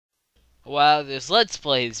Wow, this Let's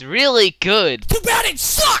Play is really good. Too bad it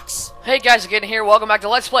sucks! Hey guys, again here, welcome back to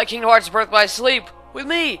Let's Play Kingdom Hearts Birth by Sleep with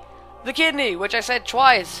me, the Kidney, which I said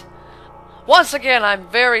twice. Once again, I'm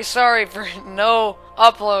very sorry for no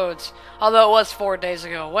uploads, although it was 4 days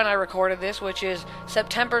ago when I recorded this, which is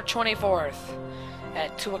September 24th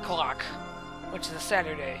at 2 o'clock, which is a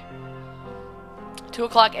Saturday. 2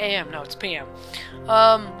 o'clock a.m., no, it's p.m.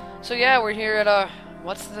 So yeah, we're here at,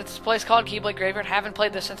 what's this place called? Keyblade Graveyard. Haven't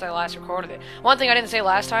played this since I last recorded it. One thing I didn't say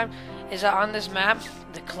last time is that on this map,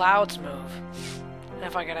 the clouds move. And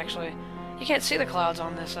if I could actually... You can't see the clouds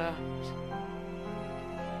on this,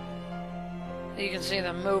 You can see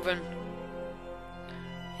them moving.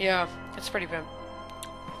 Yeah, it's pretty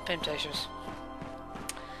pimptatious.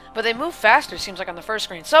 But they move faster, seems like, on the first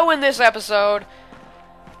screen. So in this episode,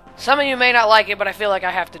 some of you may not like it, but I feel like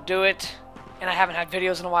I have to do it. And I haven't had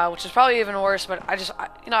videos in a while, which is probably even worse, but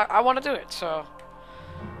I want to do it, so...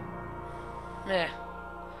 Yeah.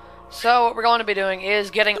 So what we're going to be doing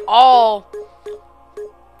is getting all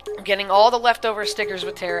the leftover stickers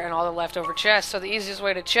with Terra and all the leftover chests. So the easiest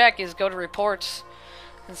way to check is go to reports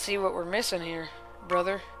and see what we're missing here,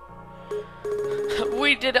 brother.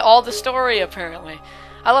 We did all the story, apparently.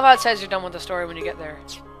 I love how it says you're done with the story when you get there.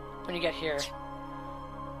 When you get here.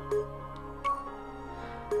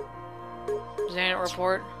 Xanet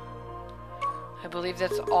report. I believe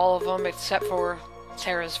that's all of them except for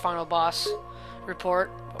Terra's final boss report.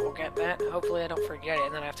 But we'll get that. Hopefully I don't forget it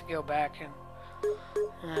and then I have to go back and...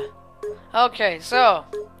 Okay, so...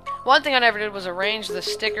 One thing I never did was arrange the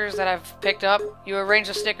stickers that I've picked up. You arrange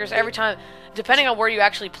the stickers every time. Depending on where you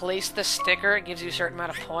actually place the sticker, it gives you a certain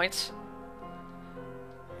amount of points.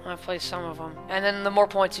 I've placed some of them. And then the more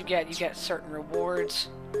points you get certain rewards.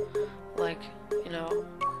 Like, you know...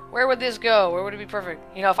 Where would this go? Where would it be perfect?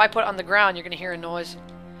 You know, if I put it on the ground, you're going to hear a noise.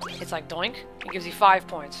 It's like doink. It gives you 5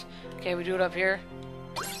 points. Okay, we do it up here.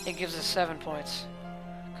 It gives us 7 points.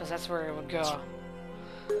 Because that's where it would go.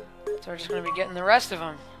 So we're just going to be getting the rest of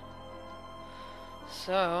them.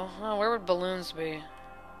 So, well, where would balloons be?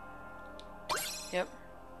 Yep.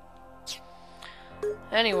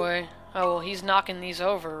 Anyway. Oh, well, he's knocking these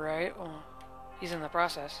over, right? Well, he's in the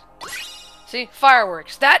process. See?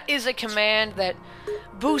 Fireworks. That is a command that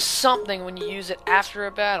boosts something when you use it after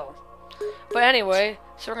a battle. But anyway,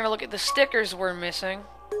 so we're going to look at the stickers we're missing.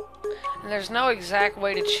 And there's no exact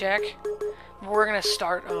way to check. But we're going to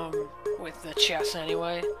start with the chest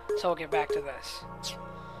anyway. So we'll get back to this. So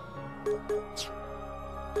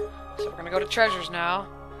we're going to go to treasures now.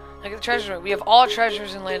 Look at the treasure. We have all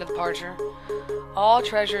treasures in Land of Departure. All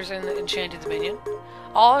treasures in the Enchanted Dominion.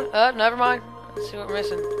 All... never mind. Let's see what we're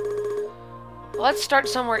missing. Let's start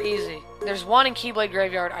somewhere easy. There's one in Keyblade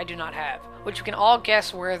Graveyard I do not have, which we can all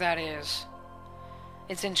guess where that is.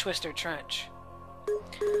 It's in Twister Trench.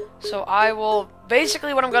 So I will...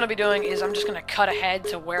 Basically what I'm going to be doing is I'm just going to cut ahead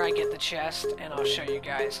to where I get the chest, and I'll show you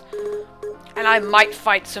guys. And I might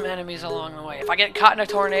fight some enemies along the way. If I get caught in a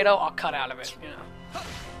tornado, I'll cut out of it, you know.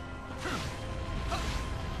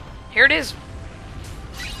 Here it is.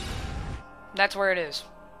 That's where it is.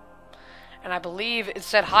 And I believe it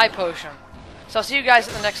said High Potion. So I'll see you guys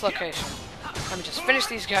at the next location. Let me just finish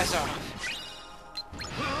these guys off.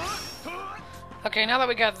 Okay, now that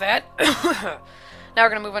we got that, now we're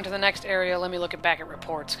going to move on to the next area. Let me look back at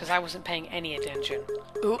reports, because I wasn't paying any attention.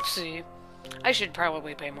 Oopsie. I should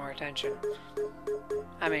probably pay more attention.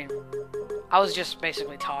 I mean, I was just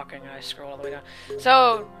basically talking, and I scrolled all the way down.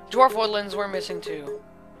 So, Dwarf Woodlands were missing too.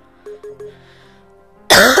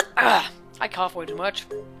 I cough way too much.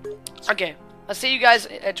 Okay, I'll see you guys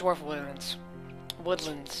at Dwarf Woodlands.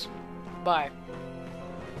 Bye.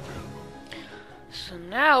 So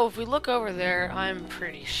now, if we look over there, I'm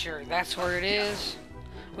pretty sure that's where it is.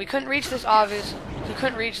 We couldn't reach this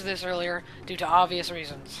earlier due to obvious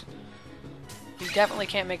reasons. You definitely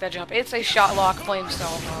can't make that jump. It's a shot lock flame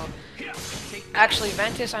style mode. Actually,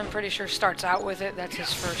 Ventus, I'm pretty sure, starts out with it. That's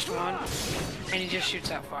his first one. And he just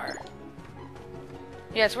shoots out fire.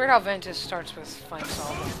 Yeah, it's weird how Ventus starts with flame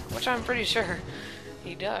style, which I'm pretty sure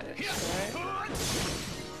he does, right?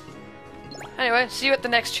 Anyway, see you at the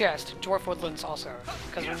next chest. Dwarf Woodlands also,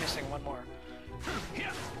 because we're missing one more.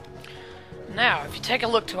 Now, if you take a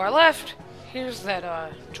look to our left, here's that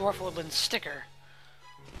Dwarf Woodlands sticker.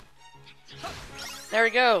 There we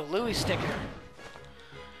go, Louis sticker.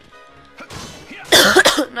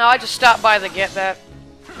 Now, I just stopped by to get that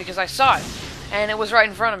because I saw it, and it was right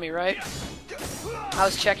in front of me, right? I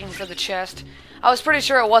was checking for the chest. I was pretty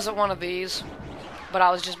sure it wasn't one of these, but I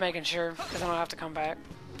was just making sure, because I don't have to come back.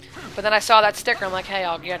 But then I saw that sticker, I'm like, hey,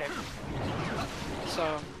 I'll get it.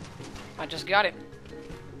 So, I just got it.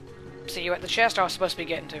 See you at the chest I was supposed to be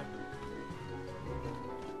getting to.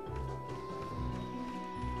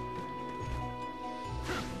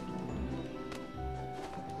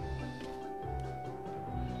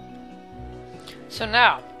 So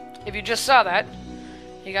now, if you just saw that,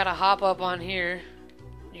 you gotta hop up on here.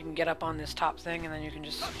 You can get up on this top thing, and then you can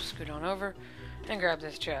just scoot on over and grab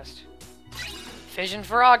this chest. Fission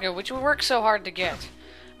Faraga, which we worked so hard to get.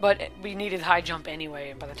 But we needed high jump anyway,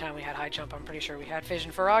 and by the time we had high jump, I'm pretty sure we had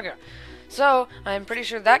Fission Faraga. So, I'm pretty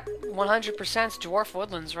sure that 100%'s Dwarf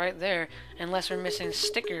Woodlands right there, unless we're missing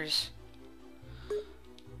stickers.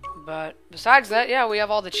 But besides that, yeah, we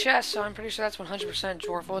have all the chests, so I'm pretty sure that's 100%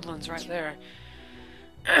 Dwarf Woodlands right there.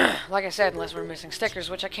 Like I said, unless we're missing stickers,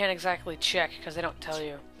 which I can't exactly check, because they don't tell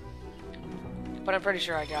you. But I'm pretty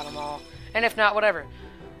sure I got them all. And if not, whatever.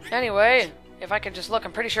 Anyway, if I could just look,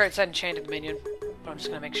 I'm pretty sure it said Enchanted Minion. But I'm just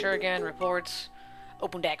gonna make sure again. Reports.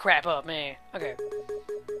 Open that crap up, man. Okay.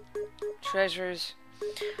 Treasures.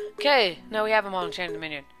 Okay, no, we have them on Enchanted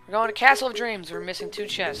Minion. We're going to Castle of Dreams. We're missing 2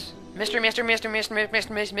 chests. Mystery.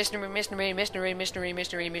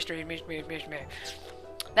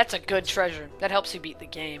 That's a good treasure. That helps you beat the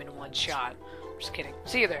game in one shot. Just kidding.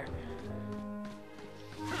 See you there.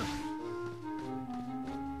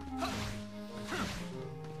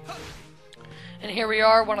 And here we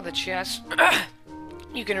are, one of the chests.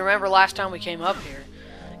 You can remember last time we came up here,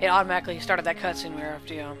 it automatically started that cutscene where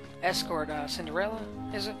we have to escort Cinderella,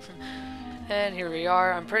 is it? And here we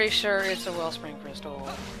are. I'm pretty sure it's a Wellspring Crystal.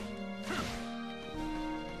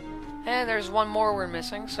 And there's one more we're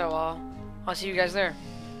missing, so I'll see you guys there.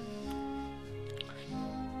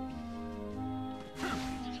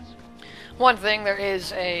 One thing, there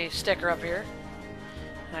is a sticker up here.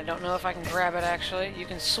 And I don't know if I can grab it, actually. You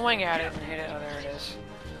can swing at it and hit it. Oh, there it is.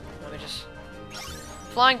 Let me just...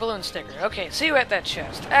 Flying balloon sticker. Okay, see you at that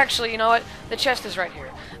chest. Actually, you know what? The chest is right here.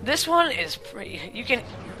 This one is pretty... You can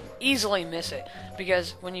easily miss it.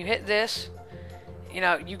 Because when you hit this, you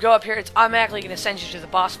know, you go up here, it's automatically going to send you to the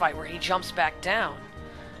boss fight where he jumps back down.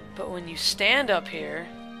 But when you stand up here...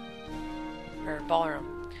 Or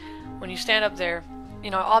ballroom. When you stand up there, you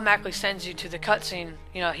know, it automatically sends you to the cutscene.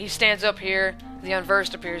 You know, he stands up here, the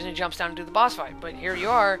Unversed appears, and he jumps down to do the boss fight. But here you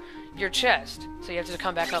are, your chest. So you have to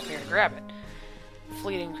come back up here and grab it.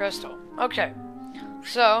 Fleeting crystal. Okay.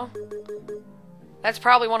 So, that's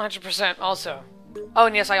probably 100% also. Oh,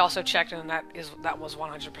 and yes, I also checked, and that was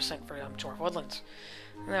 100% for Dwarf Woodlands.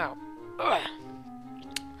 Now,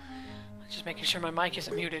 just making sure my mic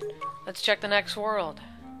isn't muted. Let's check the next world.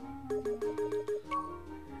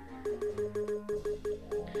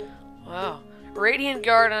 Wow. Radiant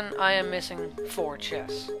Garden, I am missing 4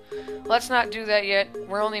 chests. Let's not do that yet.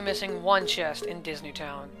 We're only missing 1 chest in Disney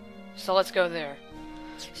Town. So let's go there.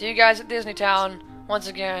 See you guys at Disney Town. Once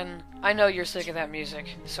again, I know you're sick of that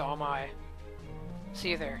music. So am I. See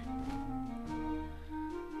you there.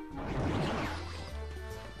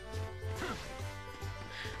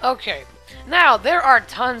 Okay. Now, there are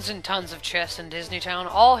tons and tons of chests in Disney Town,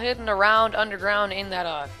 all hidden around underground in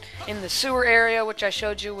that, in the sewer area, which I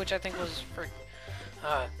showed you, which I think was for,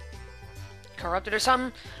 corrupted or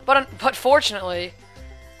something. But fortunately,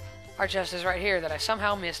 our chest is right here that I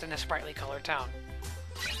somehow missed in a sprightly colored town.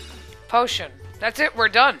 Potion. That's it, we're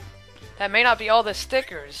done. That may not be all the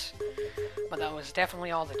stickers, but that was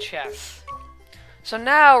definitely all the chests. So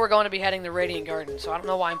now we're going to be heading to Radiant Garden, so I don't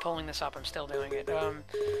know why I'm pulling this up, I'm still doing it.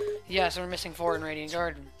 Yeah, so we're missing 4 in Radiant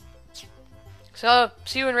Garden. So,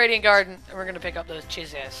 see you in Radiant Garden, and we're going to pick up those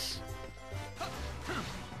chests.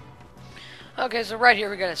 Okay, so right here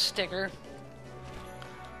we got a sticker.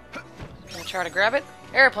 Gonna try to grab it.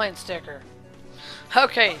 Airplane sticker.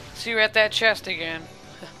 Okay, see you at that chest again.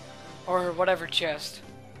 Or whatever chest.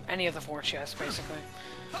 Any of the 4 chests, basically.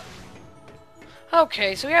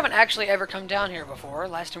 Okay, so we haven't actually ever come down here before.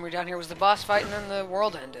 Last time we were down here was the boss fight, and then the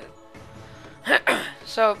world ended.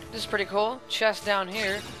 So, this is pretty cool. Chest down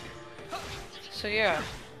here. So, yeah.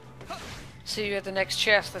 See you at the next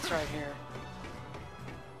chest that's right here.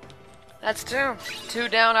 That's 2. 2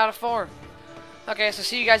 down out of 4. Okay, so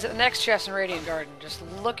see you guys at the next chest in Radiant Garden. Just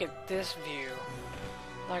look at this view.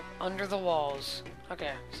 Like, under the walls.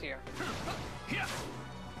 Okay, see you.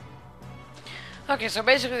 Okay, so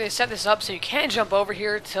basically they set this up so you can jump over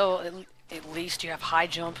here till at least you have high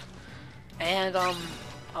jump and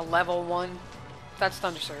a level 1. That's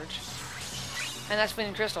Thunder Surge. And that's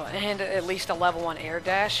Fleeting Crystal. And at least a level 1 air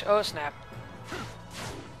dash. Oh snap.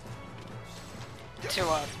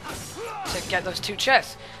 To get those 2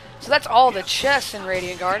 chests. So that's all the chests in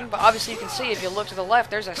Radiant Garden, but obviously you can see if you look to the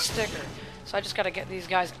left there's a sticker. So I just gotta get these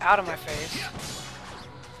guys out of my face.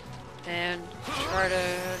 And try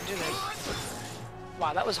to do this.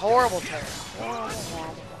 Wow, that was horrible, Terra. Horrible,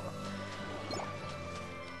 horrible.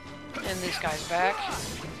 And this guy's back.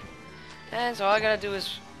 And so all I gotta do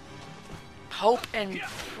is hope and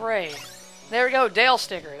pray There we go, Dale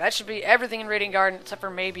sticker. That should be everything in Radiant Garden except for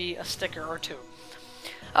maybe a sticker or two.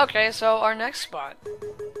 Okay, so our next spot.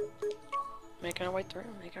 Making our way through,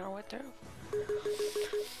 making our way through.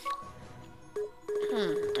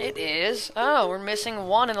 It is... Oh, we're missing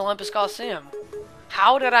one in Olympus Coliseum.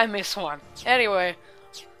 How did I miss one? Anyway,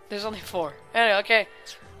 there's only 4. Anyway, okay.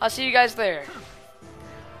 I'll see you guys there.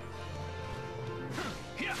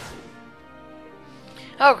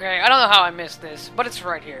 Okay, I don't know how I missed this, but it's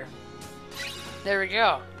right here. There we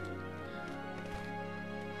go.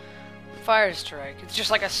 Fire strike. It's just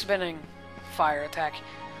like a spinning fire attack.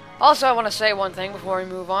 Also, I want to say one thing before we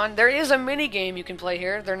move on. There is a mini game you can play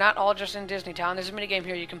here. They're not all just in Disney Town. There's a mini game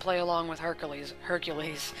here you can play along with Hercules,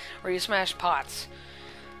 where you smash pots.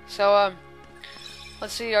 So,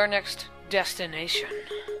 let's see our next destination.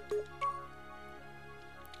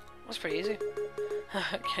 That's pretty easy.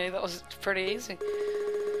 Okay, that was pretty easy.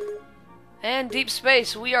 And deep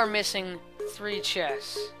space, we are missing 3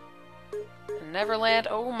 chests. And Neverland,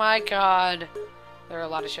 oh my god. There are a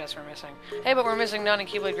lot of chests we're missing. Hey, but we're missing none in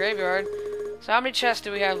Keyblade Graveyard. So how many chests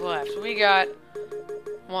do we have left? We got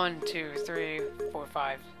 1, 2, 3, 4,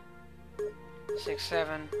 5, 6,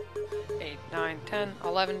 7, 8, 9, 10,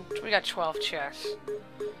 11. We got 12 chests.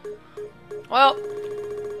 Well,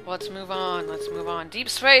 let's move on. Let's move on. Deep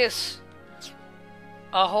space.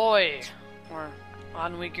 Ahoy. Or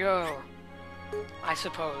on we go. I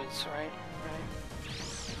suppose, right?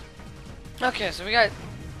 Okay, so we got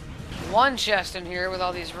 1 chest in here with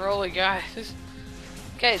all these rolly guys.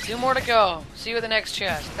 Okay, 2 more to go. See you at the next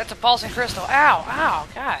chest. That's a pulsing crystal. Ow! Ow!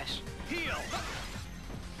 Gosh.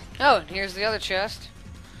 Oh, and here's the other chest.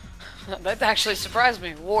 That actually surprised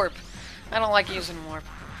me. Warp. I don't like using warp.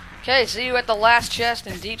 Okay, see you at the last chest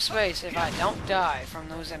in deep space if I don't die from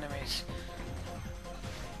those enemies.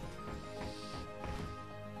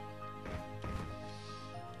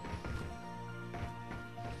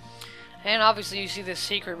 And obviously you see this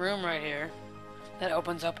secret room right here that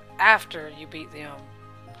opens up after you beat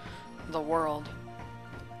the world.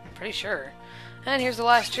 Pretty sure. And here's the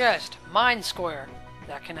last chest. Mine Square.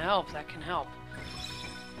 That can help, that can help.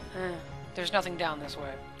 There's nothing down this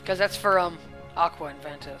way. Because that's for Aqua and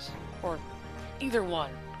Ventus. Or either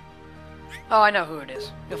one. Oh, I know who it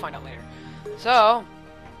is. You'll find out later. So,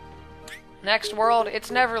 next world,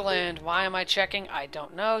 it's Neverland. Why am I checking? I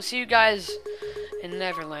don't know. See you guys in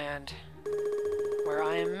Neverland. Where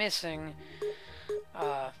I am missing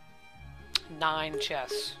 9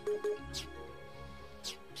 chests.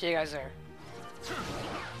 See you guys there.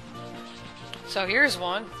 So here's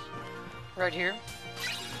one. Right here.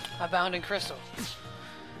 Abounding crystal.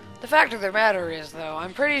 The fact of the matter is, though,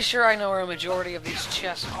 I'm pretty sure I know where a majority of these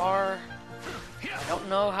chests are. I don't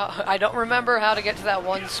know how... I don't remember how to get to that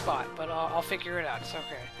one spot, but I'll figure it out. It's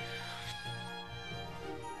okay.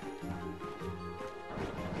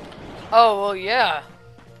 Oh, well, yeah.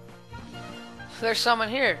 There's someone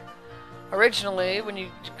here. Originally, when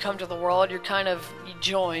you come to the world, you're kind of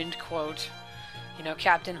joined, quote, you know,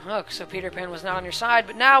 Captain Hook, so Peter Pan was not on your side,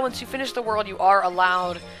 but now, once you finish the world, you are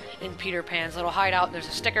allowed in Peter Pan's little hideout. There's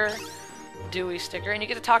a sticker, Dewey sticker, and you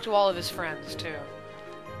get to talk to all of his friends, too.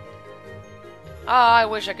 Ah, I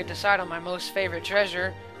wish I could decide on my most favorite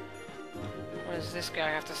treasure. What does this guy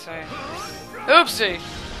have to say? Oopsie!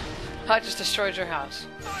 I just destroyed your house.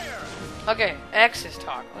 Okay, X's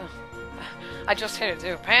talk. I just hit it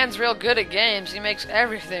too. Pan's real good at games. He makes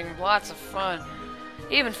everything lots of fun.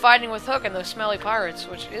 Even fighting with Hook and those smelly pirates,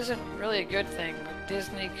 which isn't really a good thing, but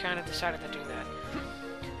Disney kind of decided to do that.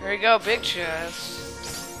 Here we go, big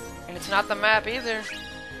chest. And it's not the map either.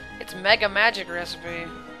 It's Mega Magic Recipe.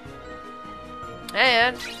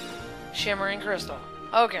 And Shimmering Crystal.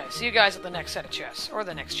 Okay, see you guys at the next set of chests. Or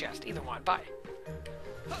the next chest. Either one. Bye.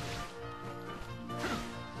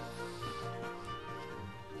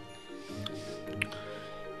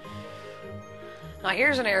 Now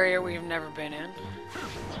here's an area we've never been in.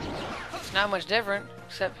 It's not much different,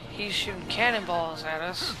 except he's shooting cannonballs at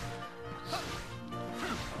us. A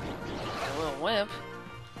little wimp.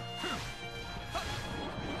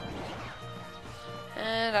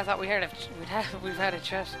 And I thought we would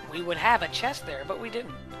have a chest there, but we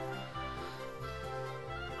didn't.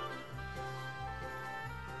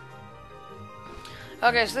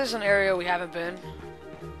 Okay, so this is an area we haven't been.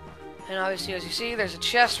 And obviously, as you see, there's a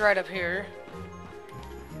chest right up here.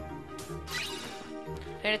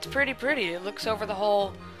 And it's pretty. It looks over the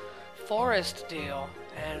whole forest deal.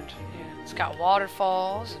 And yeah, it's got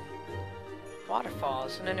waterfalls.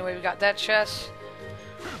 And anyway, we got that chest.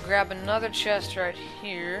 Grab another chest right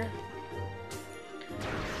here.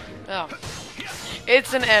 Oh.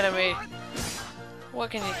 It's an enemy.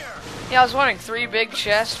 What can you... Yeah, I was wondering, 3 big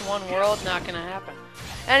chests, 1 world, not gonna happen.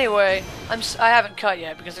 Anyway, I haven't cut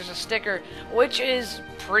yet because there's a sticker, which is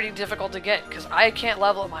pretty difficult to get because I can't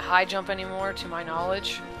level up my high jump anymore, to my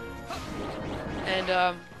knowledge.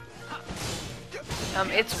 And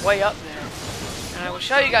it's way up there. And I will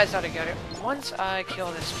show you guys how to get it once I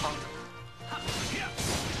kill this punk.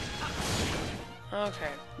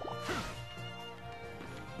 Okay.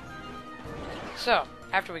 So,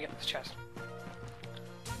 after we get this chest.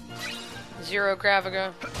 0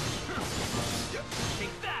 Gravaga.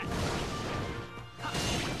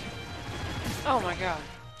 Oh my god.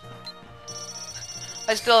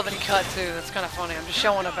 I still haven't cut too, that's kind of funny. I'm just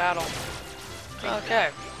showing a battle. Okay.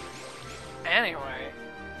 Anyway.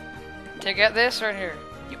 To get this right here,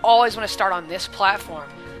 you always want to start on this platform.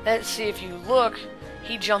 Let's see, if you look,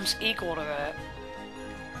 he jumps equal to that.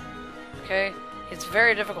 Okay? It's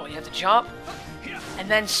very difficult. You have to jump, and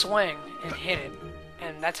then swing, and hit it.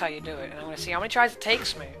 And that's how you do it. And I'm going to see how many tries it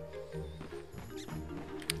takes me.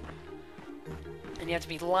 And you have to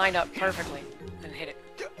be lined up perfectly, and hit it.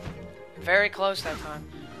 Very close that time.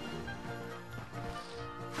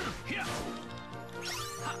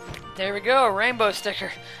 There we go, rainbow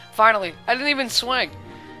sticker. Finally, I didn't even swing.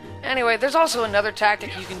 Anyway, there's also another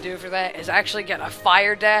tactic you can do for that, is actually get a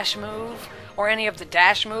fire dash move, or any of the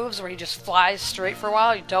dash moves where he just flies straight for a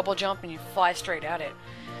while. You double jump and you fly straight at it.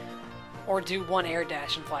 Or do 1 air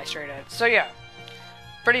dash and fly straight at it. So yeah,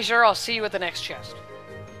 pretty sure I'll see you at the next chest.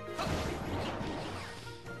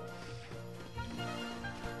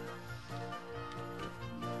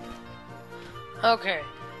 Okay,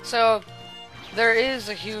 so there is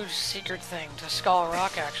a huge secret thing to Skull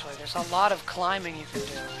Rock, actually. There's a lot of climbing you can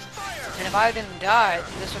do. And if I didn't die,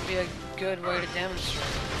 this would be a good way to demonstrate.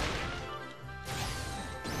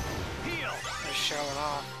 Just show it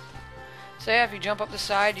off. So yeah, if you jump up the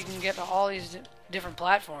side, you can get to all these different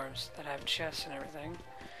platforms that have chests and everything.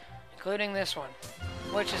 Including this one,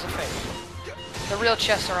 which is a fake. The real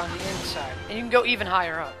chests are on the inside. And you can go even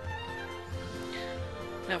higher up.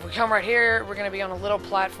 Now if we come right here, we're going to be on a little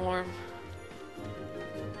platform.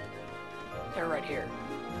 They're right here.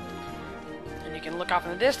 And you can look off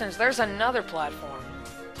in the distance, there's another platform.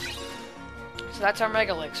 So that's our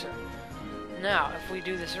Mega Elixir. Now, if we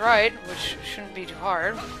do this right, which shouldn't be too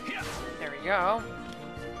hard, there we go.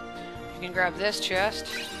 You can grab this chest,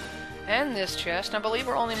 and this chest. I believe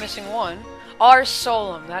we're only missing 1. Ars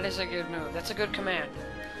Solum, that is a good move. That's a good command.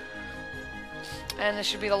 And this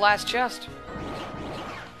should be the last chest.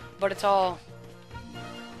 But it's all...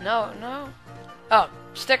 No. Oh,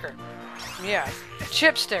 sticker. Yeah,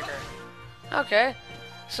 chip sticker. Okay,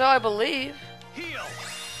 so I believe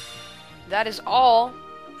that is all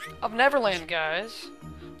of Neverland, guys.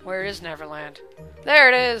 Where is Neverland? There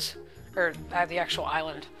it is! Or, the actual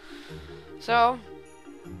island. So,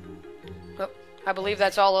 I believe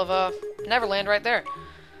that's all of, Neverland right there.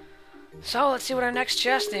 So, let's see what our next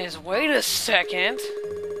chest is. Wait a second!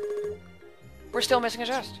 We're still missing a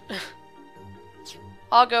chest.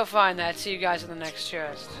 I'll go find that. See you guys in the next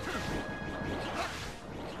chest.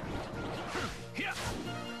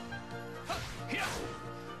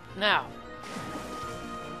 Now,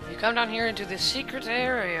 you come down here into this secret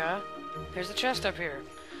area. There's a chest up here,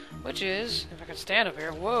 which is, if I can stand up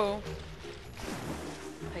here, whoa,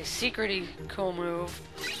 a secrety cool move.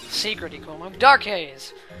 Secrety cool move. Dark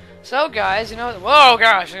Haze. So, guys, you know, whoa,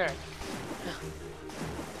 gosh, okay.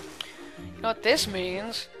 You know what this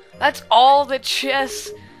means? That's all the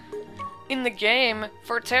chests in the game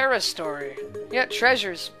for Terra's story. Yeah,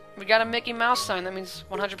 treasures. We got a Mickey Mouse sign. That means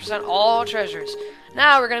 100% all treasures.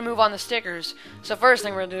 Now we're going to move on to stickers. So first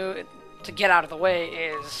thing we're going to do to get out of the way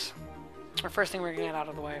is... Or first thing we're going to get out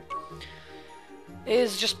of the way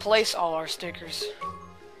is just place all our stickers.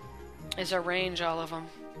 Is arrange all of them.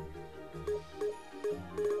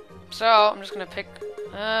 So I'm just going to pick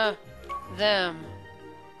them.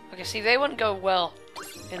 Okay, see, they wouldn't go well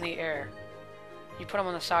in the air. You put them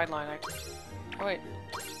on the sideline. Oh, wait.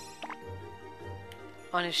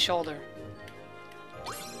 On his shoulder.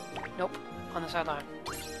 Nope. On the sideline.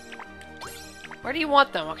 Where do you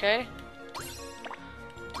want them, okay?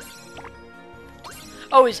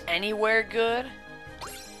 Oh, is anywhere good?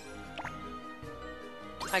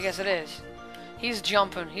 I guess it is. He's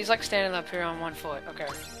jumping. He's like standing up here on 1 foot. Okay.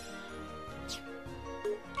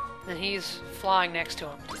 And he's flying next to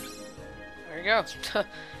him. There you go. So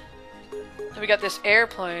we got this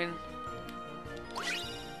airplane.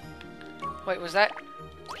 Wait, was that...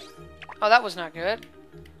 Oh, that was not good.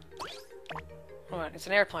 What? It's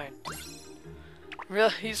an airplane.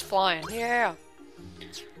 Really? He's flying. Yeah.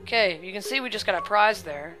 Okay, you can see we just got a prize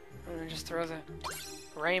there. I'm gonna just throw the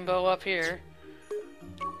rainbow up here.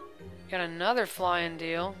 Got another flying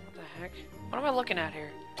deal. What the heck? What am I looking at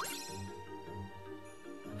here?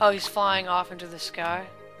 Oh, he's flying off into the sky.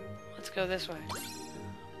 Let's go this way.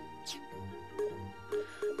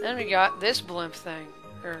 Then we got this blimp thing.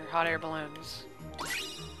 Or hot air balloons.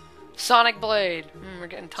 Sonic Blade. We're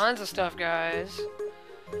getting tons of stuff, guys.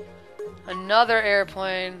 Another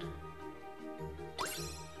airplane.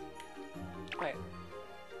 Wait.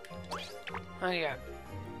 Oh, yeah.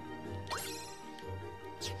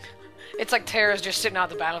 It's like Terra's just sitting out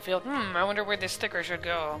the battlefield. I wonder where this sticker should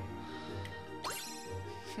go.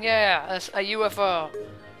 Yeah, that's a UFO.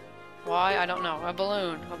 Why? I don't know. A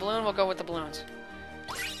balloon. A balloon will go with the balloons.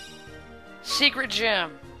 Secret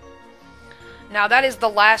gem. Now that is the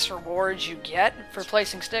last reward you get for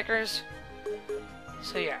placing stickers.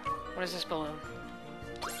 So yeah. What is this balloon?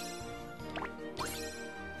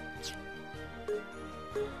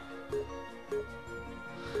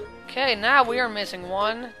 Okay, now we are missing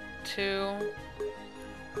 1, 2,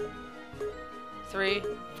 3,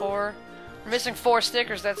 4. We're missing 4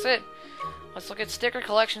 stickers, that's it. Let's look at sticker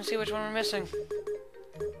collection, see which one we're missing.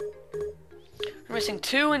 We're missing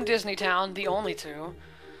 2 in Disney Town, the only 2.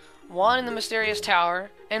 1 in the Mysterious Tower,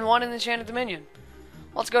 and 1 in the Enchanted Dominion.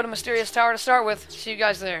 Let's go to Mysterious Tower to start with. See you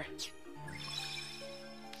guys there.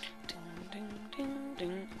 Ding, ding, ding,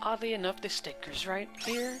 ding. Oddly enough, the stickers right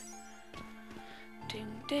here. Ding,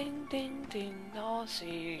 ding, ding, ding. I'll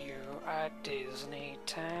see you at Disney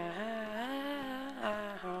Town.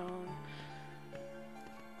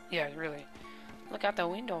 Yeah, really. Look out the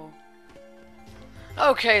window.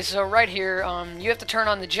 Okay, so right here, you have to turn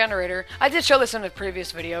on the generator. I did show this in a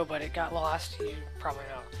previous video, but it got lost. You probably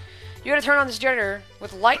know. You gotta turn on this generator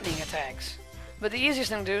with lightning attacks. But the easiest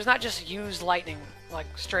thing to do is not just use lightning, like,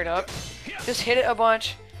 straight up. Just hit it a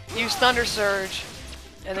bunch, use Thunder Surge,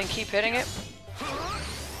 and then keep hitting it.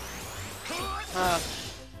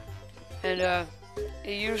 It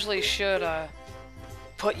usually should,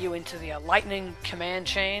 put you into the lightning command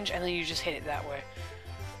change, and then you just hit it that way.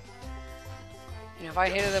 You know, if I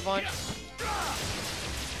hit it a bunch,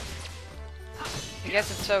 it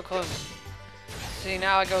gets it so close. See,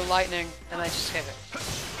 now I go lightning, and I just hit it.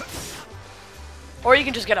 Or you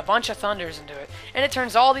can just get a bunch of thunders and do it. And it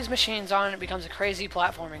turns all these machines on, and it becomes a crazy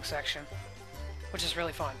platforming section. Which is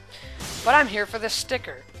really fun. But I'm here for this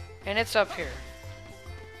sticker, and it's up here.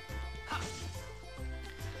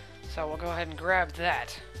 So we'll go ahead and grab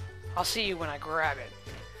that. I'll see you when I grab it.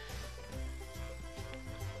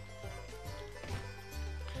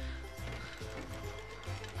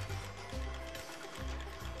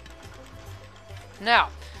 Now,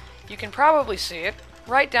 you can probably see it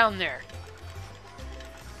right down there.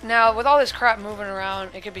 Now, with all this crap moving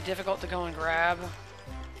around, it could be difficult to go and grab.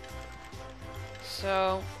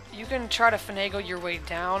 So, you can try to finagle your way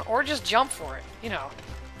down, or just jump for it, you know.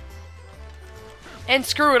 And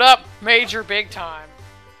screw it up major big time.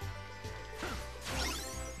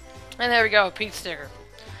 And there we go, Pete sticker.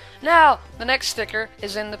 Now, the next sticker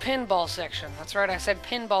is in the pinball section. That's right, I said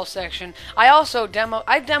pinball section. I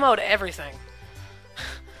demoed everything.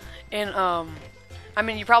 I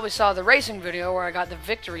mean, you probably saw the racing video where I got the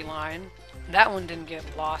victory line. That one didn't get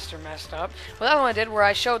lost or messed up. But that one I did where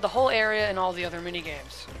I showed the whole area and all the other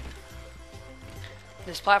mini-games.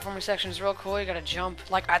 This platforming section is real cool. You gotta jump.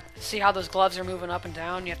 Like, see how those gloves are moving up and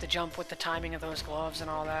down? You have to jump with the timing of those gloves and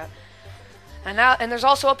all that. And there's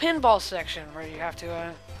also a pinball section where you have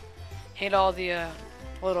to hit all the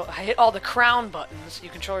hit all the crown buttons. You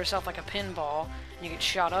control yourself like a pinball. You get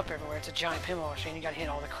shot up everywhere. It's a giant pinball machine. You gotta hit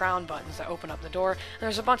all the crown buttons that open up the door. And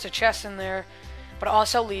there's a bunch of chests in there, but it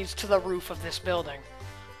also leads to the roof of this building.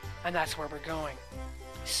 And that's where we're going.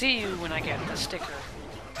 See you when I get the sticker.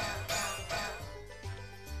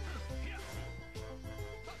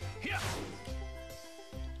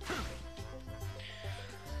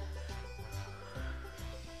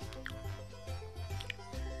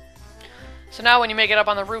 So now when you make it up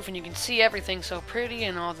on the roof and you can see everything so pretty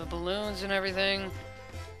and all the balloons and everything,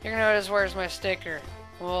 you're gonna notice, where's my sticker?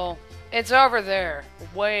 Well, it's over there.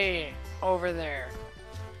 Way over there.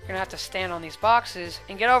 You're gonna have to stand on these boxes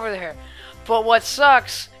and get over there. But what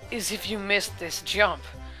sucks is if you miss this jump.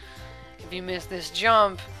 If you miss this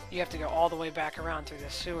jump, you have to go all the way back around through the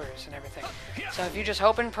sewers and everything. So if you just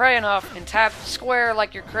hope and pray enough and tap square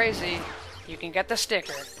like you're crazy, you can get the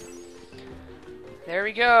sticker. There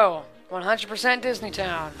we go. 100% Disney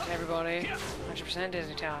Town, everybody. 100%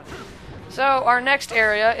 Disney Town. So, our next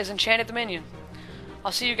area is Enchanted Dominion.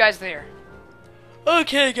 I'll see you guys there.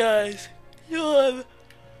 Okay, guys. Look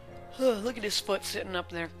at his foot sitting up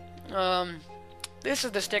there. This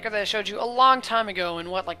is the sticker that I showed you a long time ago in,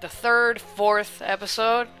 what, like the 3rd, 4th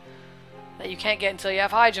episode? that you can't get until you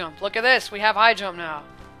have high jump. Look at this, we have high jump now.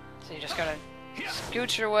 So you just gotta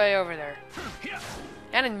scoot your way over there.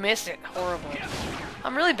 And then miss it horribly.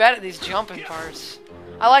 I'm really bad at these jumping parts.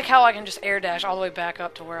 I like how I can just air dash all the way back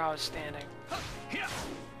up to where I was standing.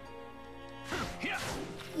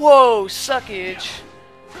 Whoa, suckage.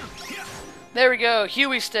 There we go,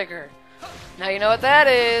 Huey sticker. Now you know what that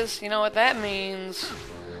is. You know what that means.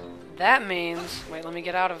 That means... Wait, let me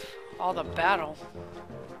get out of all the battle.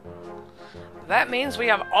 That means we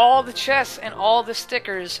have all the chests and all the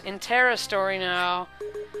stickers in Terra story now.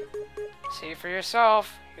 See for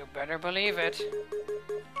yourself. You better believe it.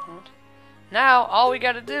 Now, all we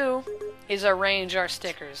gotta do is arrange our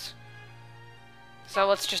stickers. So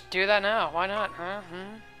let's just do that now. Why not, huh?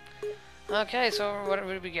 Okay, so what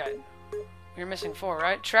did we get? We're missing 4,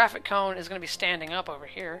 right? Traffic cone is gonna be standing up over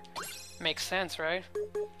here. Makes sense, right?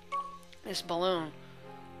 This balloon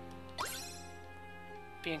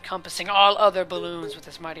be encompassing all other balloons with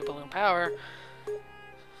this mighty balloon power.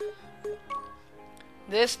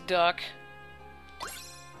 This duck...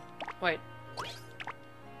 Wait.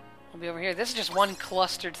 We'll be over here. This is just one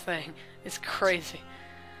clustered thing. It's crazy.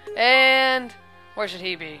 And... where should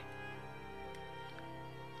he be?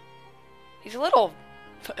 He's a little...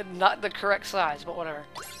 not the correct size, but whatever.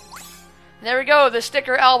 There we go. The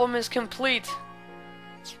sticker album is complete.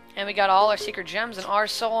 And we got all our secret gems and our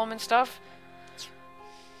solemn and stuff.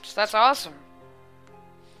 So that's awesome.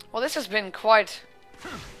 Well, this has been quite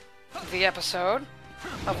the episode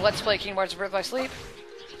of Let's Play Kingdom Hearts Birth by Sleep.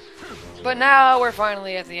 But now we're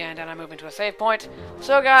finally at the end and I'm moving to a save point.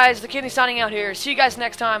 So guys, the Kidney signing out here. See you guys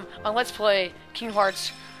next time on Let's Play Kingdom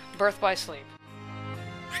Hearts Birth by Sleep.